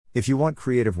If you want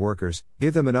creative workers,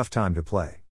 give them enough time to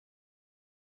play.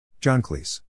 John Cleese.